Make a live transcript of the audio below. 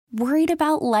Worried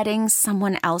about letting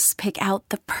someone else pick out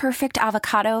the perfect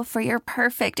avocado for your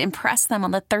perfect impress them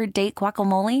on the third date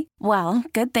guacamole? Well,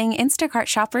 good thing Instacart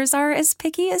shoppers are as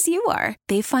picky as you are.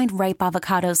 They find ripe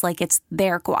avocados like it's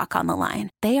their guac on the line.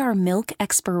 They are milk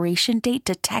expiration date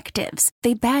detectives.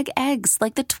 They bag eggs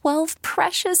like the 12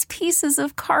 precious pieces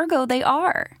of cargo they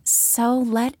are. So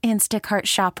let Instacart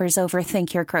shoppers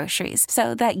overthink your groceries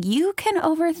so that you can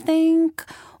overthink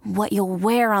what you'll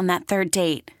wear on that third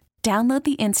date. Download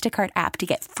the Instacart app to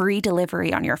get free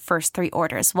delivery on your first 3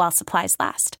 orders while supplies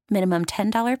last. Minimum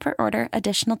 $10 per order.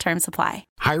 Additional terms apply.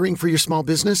 Hiring for your small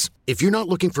business? If you're not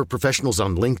looking for professionals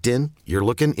on LinkedIn, you're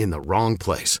looking in the wrong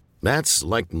place. That's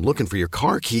like looking for your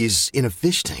car keys in a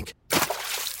fish tank.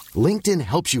 LinkedIn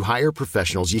helps you hire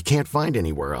professionals you can't find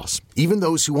anywhere else, even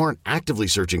those who aren't actively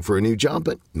searching for a new job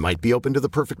but might be open to the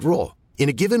perfect role. In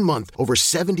a given month, over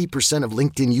 70% of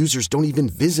LinkedIn users don't even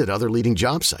visit other leading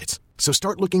job sites. So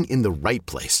start looking in the right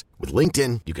place. With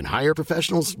LinkedIn, you can hire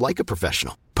professionals like a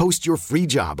professional. Post your free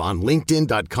job on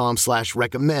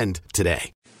linkedin.com/recommend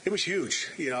today. It was huge.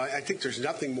 I think there's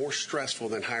nothing more stressful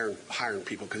than hiring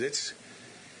people because it's,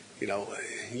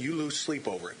 you lose sleep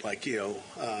over it. Like,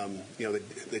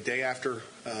 the day after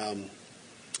the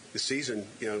season,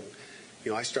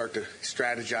 I start to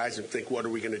strategize and think, what are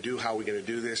we going to do? How are we going to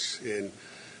do this? And,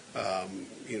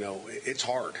 it's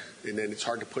hard. And then it's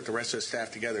hard to put the rest of the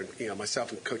staff together.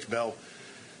 Myself and Coach Bell,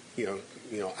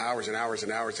 hours and hours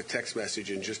and hours of text message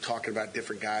and just talking about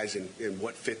different guys and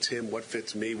what fits him, what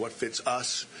fits me, what fits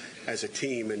us as a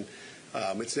team. And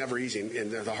it's never easy.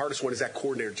 And the hardest one is that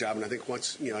coordinator job. And I think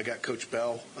once, I got Coach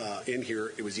Bell in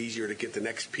here, it was easier to get the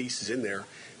next pieces in there.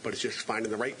 But it's just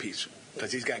finding the right piece.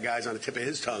 Because he's got guys on the tip of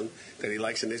his tongue that he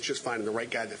likes, and it's just finding the right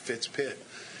guy that fits Pitt.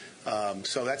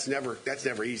 So that's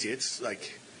never easy. It's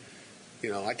like,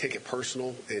 I take it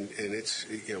personal, and it's,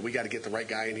 we got to get the right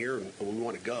guy in here, and we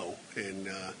want to go. And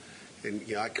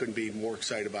I couldn't be more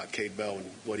excited about Kade Bell and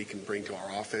what he can bring to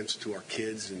our offense, to our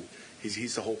kids, and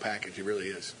he's the whole package. He really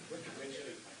is.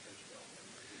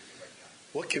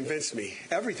 What convinced me?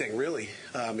 Everything, really.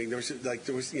 There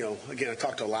was, again, I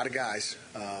talked to a lot of guys.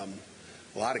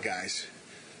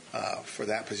 For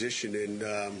that position, and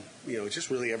just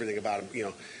really everything about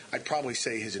him. I'd probably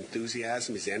say his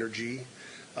enthusiasm, his energy.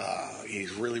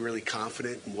 He's really, really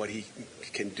confident in what he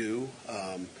can do.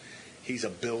 He's a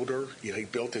builder. He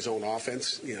built his own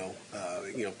offense.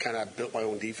 Kind of built my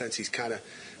own defense. He's kind of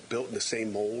built in the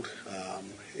same mold.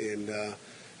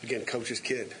 Again, coach's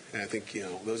kid, and I think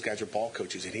those guys are ball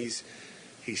coaches, and he's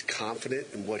confident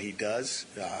in what he does.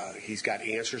 He's got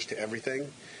answers to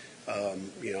everything.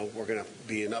 We're going to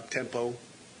be in up-tempo,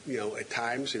 at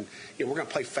times, and, we're going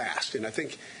to play fast. And I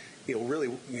think,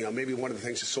 really, maybe one of the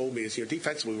things that sold me is,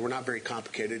 defensively, we're not very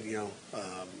complicated.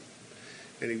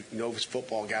 Any novice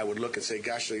football guy would look and say,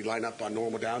 gosh, they line up on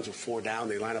normal downs with 4 down.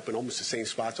 They line up in almost the same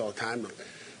spots all the time.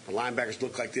 The linebackers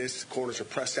look like this. The corners are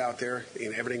pressed out there,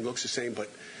 and everything looks the same. But,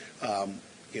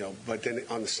 but then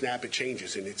on the snap, it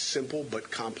changes, and it's simple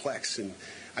but complex. And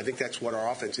I think that's what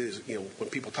our offense is. When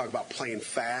people talk about playing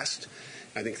fast,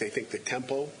 I think they think the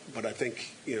tempo, but I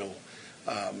think,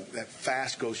 that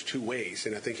fast goes 2 ways.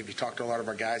 And I think if you talk to a lot of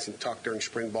our guys and talk during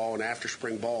spring ball and after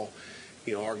spring ball,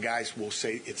 our guys will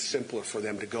say it's simpler for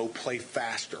them to go play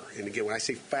faster. And again, when I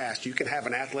say fast, you can have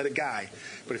an athletic guy,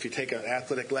 but if you take an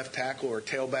athletic left tackle or a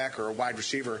tailback or a wide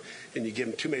receiver and you give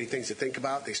them too many things to think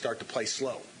about, they start to play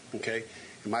slow, okay?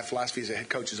 And my philosophy as a head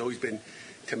coach has always been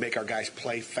to make our guys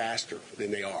play faster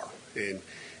than they are. And,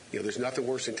 there's nothing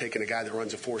worse than taking a guy that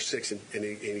runs a 4.6 and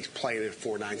he's playing at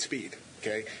 4.9 speed,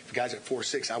 okay? If a guy's at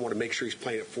 4.6, I want to make sure he's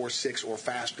playing at 4.6 or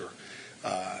faster.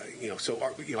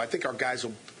 I think our guys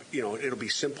will, it'll be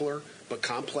simpler but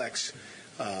complex.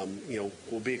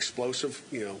 We'll be explosive,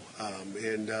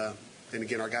 and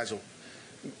again, our guys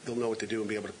they'll know what to do and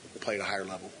be able to play at a higher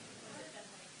level.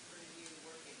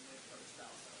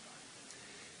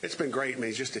 It's been great.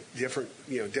 he's just a different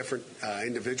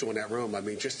individual in that room.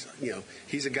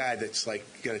 He's a guy that's like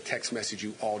going to text message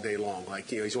you all day long.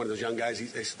 He's one of those young guys.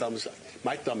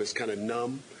 My thumb is kind of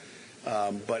numb.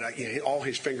 But all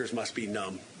his fingers must be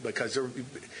numb because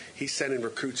he's sending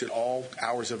recruits at all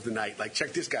hours of the night. Like,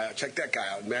 check this guy out, check that guy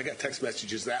out. I got text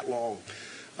messages that long.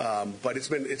 But it's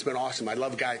been awesome. I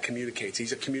love a guy that communicates.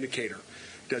 He's a communicator.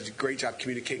 Does a great job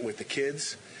communicating with the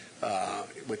kids,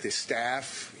 with his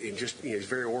staff, and just he's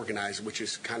very organized, which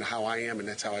is kind of how I am, and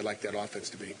that's how I like that offense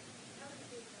to be.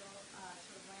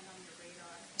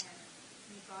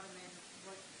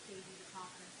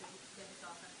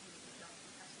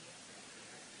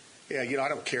 Yeah, I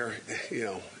don't care,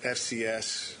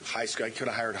 FCS, high school. I could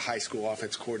have hired a high school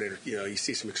offense coordinator. You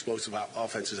see some explosive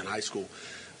offenses in high school.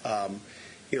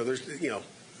 there's,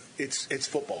 it's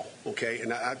football, okay?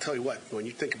 And I'll tell you what, when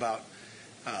you think about,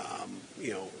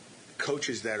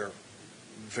 coaches that are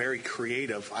very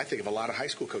creative, I think of a lot of high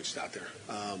school coaches out there.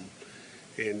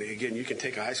 And again, you can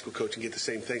take a high school coach and get the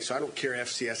same thing. So I don't care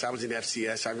FCS. I was in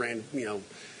FCS. I ran,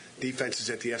 defenses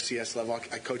at the FCS level.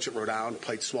 I coached at Rhode Island,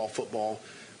 played small football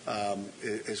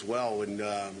as well. And,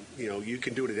 you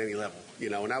can do it at any level,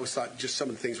 And I always thought just some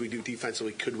of the things we do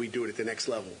defensively, could we do it at the next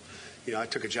level? I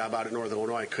took a job out at Northern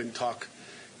Illinois. I couldn't talk,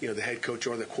 the head coach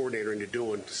or the coordinator into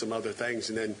doing some other things.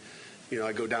 And then,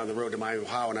 I go down the road to Miami,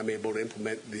 Ohio, and I'm able to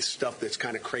implement this stuff that's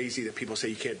kind of crazy that people say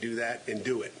you can't do that, and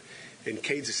do it. And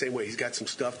Kade's the same way. He's got some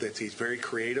stuff that he's very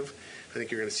creative. I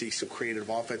think you're going to see some creative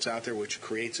offense out there, which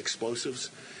creates explosives,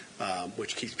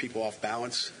 which keeps people off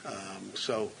balance. I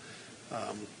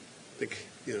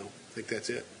think that's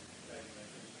it.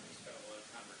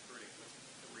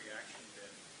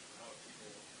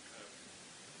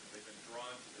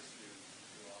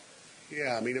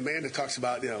 Yeah, I mean, Amanda talks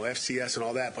about, FCS and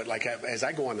all that, but like as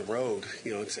I go on the road,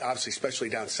 it's obviously, especially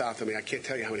down south, I mean, I can't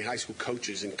tell you how many high school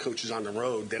coaches and coaches on the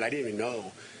road that I didn't even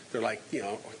know. They're like,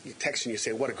 texting you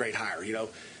saying, what a great hire,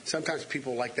 Sometimes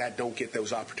people like that don't get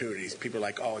those opportunities. People are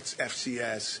like, oh, it's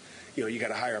FCS, you got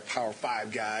to hire a Power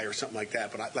 5 guy or something like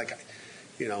that. But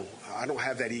I don't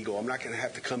have that ego. I'm not going to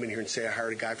have to come in here and say I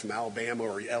hired a guy from Alabama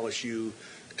or LSU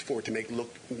for it to make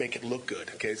it look good.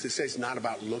 Okay, it's not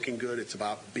about looking good; it's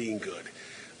about being good.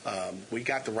 We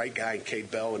got the right guy in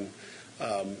Kade Bell, and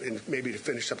maybe to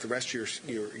finish up the rest of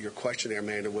your question there,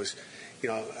 Amanda, was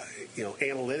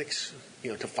analytics.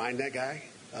 To find that guy,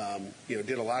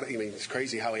 did a lot of. I mean, it's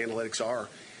crazy how analytics are,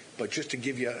 but just to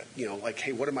give you, like,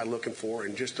 hey, what am I looking for,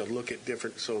 and just to look at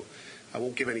different. So I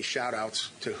won't give any shout outs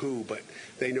to who, but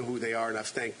they know who they are, and I've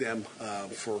thanked them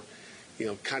for.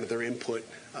 Kind of their input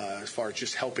as far as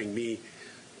just helping me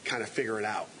kind of figure it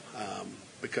out.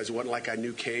 Because it wasn't like I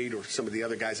knew Kade or some of the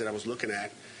other guys that I was looking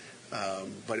at,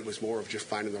 but it was more of just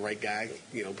finding the right guy,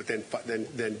 but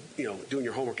then doing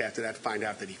your homework after that to find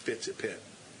out that he fits at Pitt.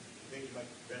 You think you might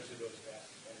eventually go as fast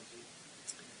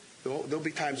as Tennessee? There'll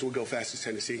be times we'll go fast as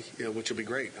Tennessee, which will be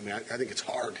great. I mean, I think it's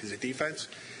hard as a defense.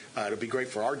 It'll be great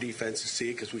for our defense to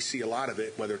see it because we see a lot of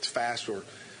it, whether it's fast or,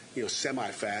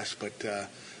 semi-fast. But,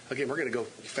 again, we're going to go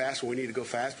fast when we need to go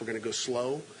fast. We're going to go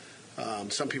slow.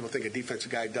 Some people think a defensive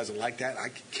guy doesn't like that. I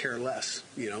could care less,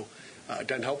 It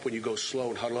doesn't help when you go slow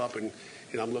and huddle up and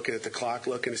I'm looking at the clock,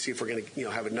 looking to see if we're going to,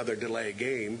 have another delay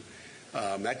game.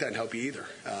 That doesn't help you either.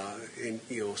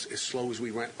 As slow as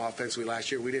we went offensively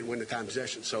last year, we didn't win the time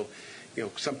possession. So,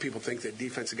 some people think that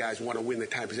defensive guys want to win the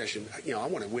time possession. I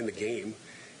want to win the game,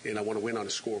 and I want to win on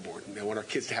the scoreboard. And I want our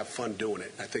kids to have fun doing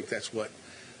it. I think that's what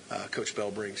Coach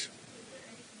Bell brings.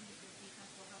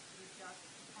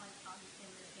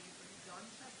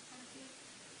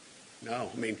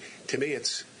 No, I mean, to me,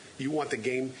 it's you want the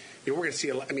game. We're going to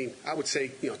see. I mean, I would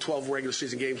say 12 regular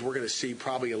season games. We're going to see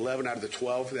probably 11 out of the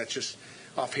 12. That's just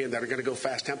offhand that are going to go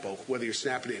fast tempo. Whether you're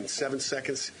snapping it in 7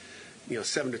 seconds,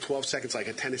 7 to 12 seconds, like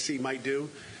a Tennessee might do.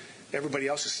 Everybody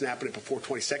else is snapping it before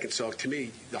 20 seconds. So to me,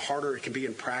 the harder it can be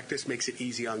in practice makes it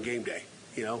easy on game day.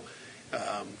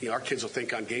 Our kids will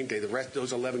think on game day the rest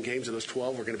those 11 games and those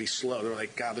 12 are going to be slow. They're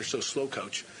like, God, they're so slow,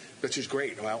 Coach. Which is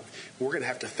great. Well, we're going to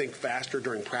have to think faster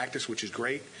during practice, which is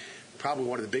great. Probably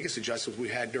one of the biggest adjustments we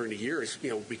had during the year is,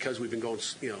 because we've been going,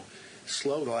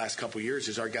 slow the last couple of years,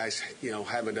 is our guys,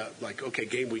 having to, okay,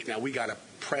 game week now, we got to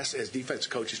press as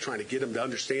defensive coaches, trying to get them to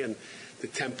understand the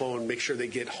tempo and make sure they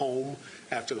get home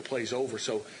after the play's over.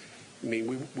 So, I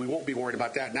mean, we won't be worried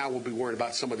about that. Now we'll be worried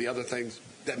about some of the other things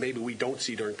that maybe we don't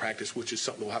see during practice, which is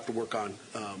something we'll have to work on,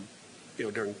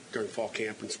 during fall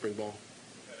camp and spring ball.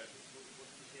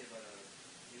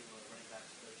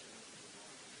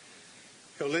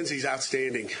 Lindsey's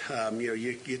outstanding.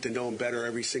 You get to know him better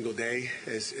every single day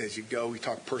as you go. We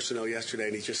talked personnel yesterday,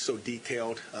 and he's just so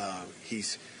detailed.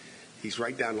 He's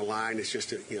right down the line. It's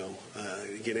just, again,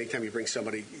 anytime you bring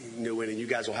somebody new in, and you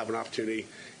guys will have an opportunity,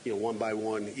 one by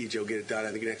one, EJ will get it done.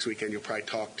 I think next weekend you'll probably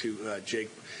talk to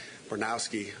Jake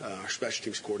Barnowski, our special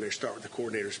teams coordinator, start with the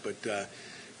coordinators.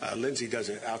 But Lindsey does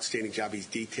an outstanding job. He's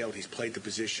detailed. He's played the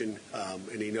position,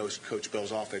 and he knows Coach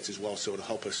Bell's offense as well, so it'll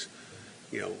help us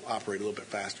operate a little bit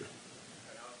faster.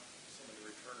 And how some of the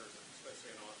returners,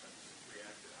 especially in offense,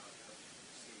 reacted, how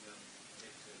you've seen them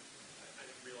take to I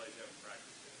didn't realize you haven't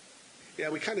practiced it. Yeah,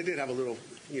 we kind of did have a little,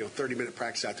 30-minute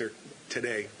practice out there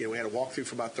today. We had a walkthrough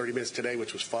for about 30 minutes today,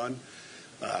 which was fun.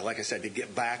 Like I said, to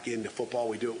get back into football,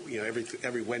 we do it,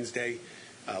 every Wednesday.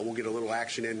 We'll get a little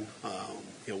action in,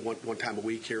 one time a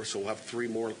week here. So we'll have 3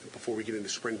 more before we get into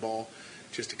spring ball,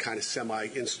 just to kind of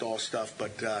semi-install stuff.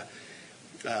 But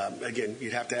Again,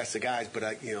 you'd have to ask the guys, but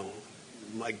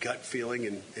my gut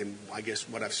feeling and I guess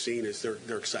what I've seen is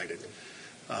they're excited.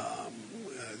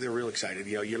 They're real excited.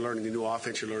 You're learning a new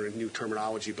offense, you're learning new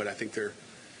terminology, but I think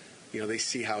they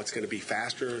see how it's going to be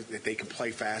faster, that they can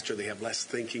play faster, they have less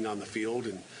thinking on the field,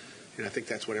 and I think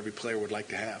that's what every player would like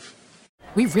to have.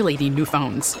 We really need new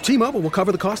phones. T-Mobile will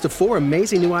cover the cost of 4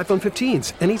 amazing new iPhone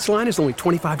 15s, and each line is only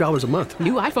 $25 a month.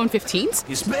 New iPhone 15s?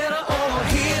 It's better over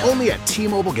here. Only at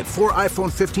T-Mobile, get 4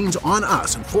 iPhone 15s on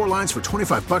us and 4 lines for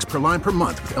 $25 per line per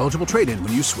month with eligible trade-in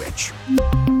when you switch.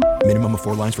 Minimum of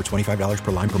 4 lines for $25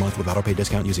 per line per month with autopay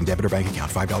discount using debit or bank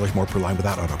account. $5 more per line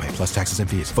without autopay, plus taxes and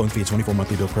fees. Phone fee at 24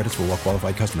 monthly bill credits for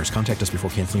well-qualified customers. Contact us before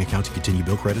canceling account to continue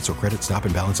bill credits or credit stop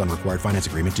and balance on required finance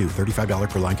agreement due. $35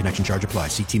 per line connection charge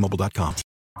applies. See T-Mobile.com.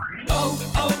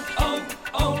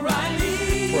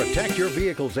 O'Reilly. Protect your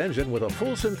vehicle's engine with a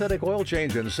full synthetic oil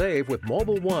change and save with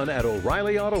Mobile One at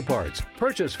O'Reilly Auto Parts.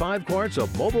 Purchase 5 quarts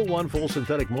of Mobile One full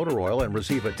synthetic motor oil and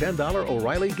receive a $10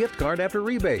 O'Reilly gift card after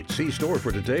rebate. See store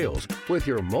for details. With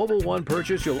your Mobile One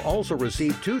purchase, you'll also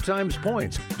receive 2 times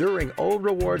points during O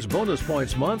Rewards Bonus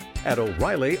Points Month at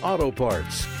O'Reilly Auto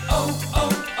Parts.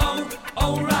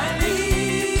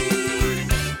 O'Reilly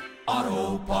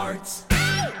Auto Parts.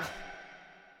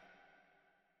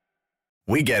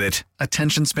 We get it.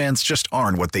 Attention spans just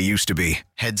aren't what they used to be.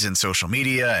 Heads in social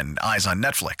media and eyes on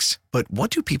Netflix. But what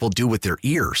do people do with their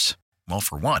ears? Well,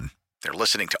 for one, they're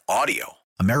listening to audio.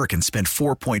 Americans spend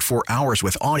 4.4 hours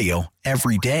with audio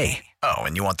every day. Oh,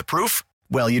 and you want the proof?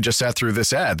 Well, you just sat through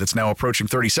this ad that's now approaching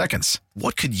 30 seconds.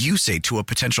 What could you say to a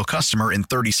potential customer in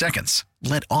 30 seconds?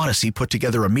 Let Odyssey put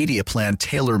together a media plan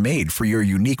tailor-made for your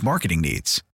unique marketing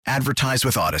needs. Advertise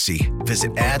with Odyssey.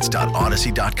 Visit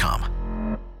ads.odyssey.com.